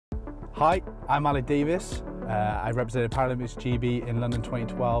Hi, I'm Davies. I represented paralympicsGB in London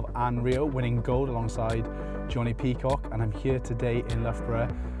 2012 and Rio, winning gold alongside Jonnie Peacock, and I'm here today in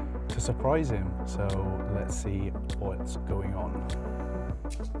Loughborough to surprise him. So let's see what's going on.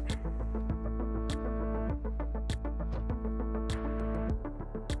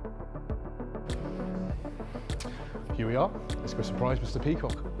 Here we are. Let's go surprise Mr.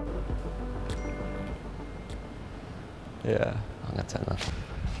 Peacock. Yeah, I'm gonna turn that.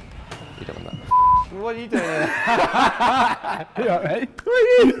 You don't want that. What are you doing? You alright, mate? What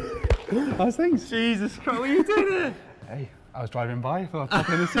are you? How's things? Jesus Christ, what are you doing here? Hey, I was driving by. I thought I'd pop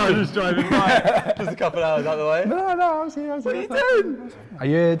in and see I you. was just driving by. Just a couple hours out the way. No, I was here. What are you doing? I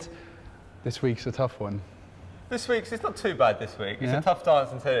heard this week's a tough one. This week's, it's not too bad this week. It's Yeah? a tough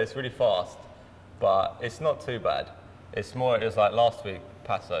dance until it's really fast, but it's not too bad. It's more, it was like last week,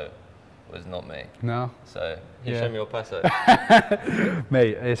 Paso was not me. No? So, you Yeah. show me your Paso.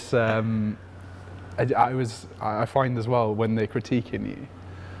 Mate, it's, I find as well when they're critiquing you,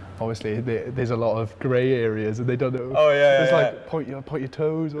 obviously there's a lot of grey areas and they don't know. Oh yeah, it's yeah, like yeah. point your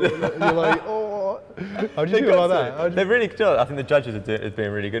toes, or you're like, oh. How do you feel about that? They're really good. I think the judges are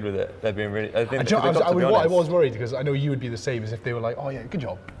being really good with it. They're being really. I was worried because I know you would be the same as if they were like, oh yeah, good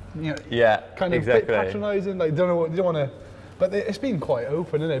job. You know, yeah, kind of exactly. a bit patronising, like you don't want to. But it's been quite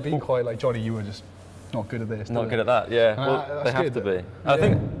open, isn't it? Being quite like, Johnny, you were just not good at this. Not good at that, yeah. Well, they have to be. I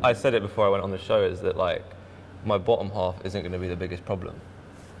think I said it before I went on the show, is that like my bottom half isn't going to be the biggest problem.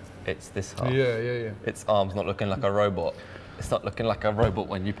 It's this half. Yeah. Its arms not looking like a robot. It's not looking like a robot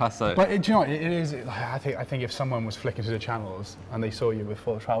when you pass it. But do you know what, it is? Like, I think if someone was flicking through the channels and they saw you with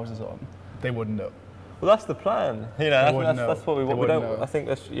full trousers on, they wouldn't know. Well, that's the plan. You know, that's what we want. Know. I think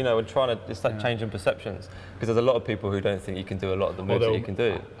that's, you know, we're trying to, it's like changing perceptions, because there's a lot of people who don't think you can do a lot of the moves that you can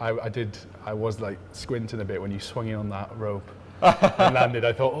do. I was like squinting a bit when you swung in on that rope and landed.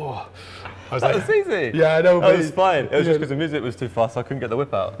 I thought, oh, I was that like, was easy. Yeah, I know. That was fine. It was just because the music was too fast, so I couldn't get the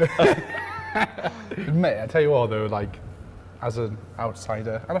whip out. Mate, I tell you what though, like, as an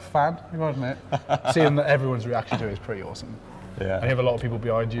outsider and a fan, you gotta admit, seeing that everyone's reaction to it is pretty awesome. Yeah. And you have a lot of people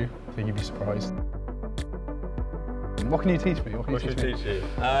behind you. I think you'd be surprised. What can you teach me? What can you teach me?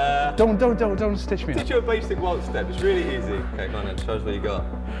 Don't stitch me up. Teach you a basic waltz step. It's really easy. Okay, go on then. Show us what you got.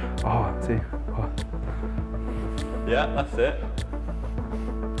 Oh, see. Oh. Yeah, that's it.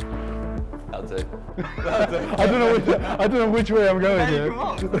 That'll do. I don't know which way I'm going here. You can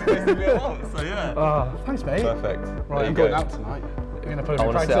waltz. It's basically a waltz, so yeah. Oh, thanks, mate. Perfect. Right, I'm going out tonight. You're gonna put I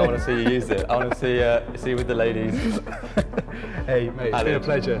want to see you use it. I want to see you with the ladies. Hey, mate, it's been a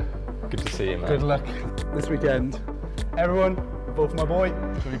pleasure. Good to see you, man. Good luck this weekend. Everyone, vote for my boy,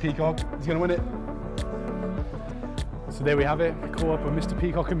 Jonnie Peacock. He's going to win it. So there we have it. I caught up with Mr.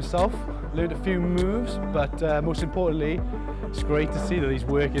 Peacock himself, learned a few moves, but most importantly, it's great to see that he's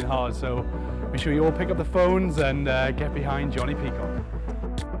working hard. So make sure you all pick up the phones and get behind Jonnie Peacock.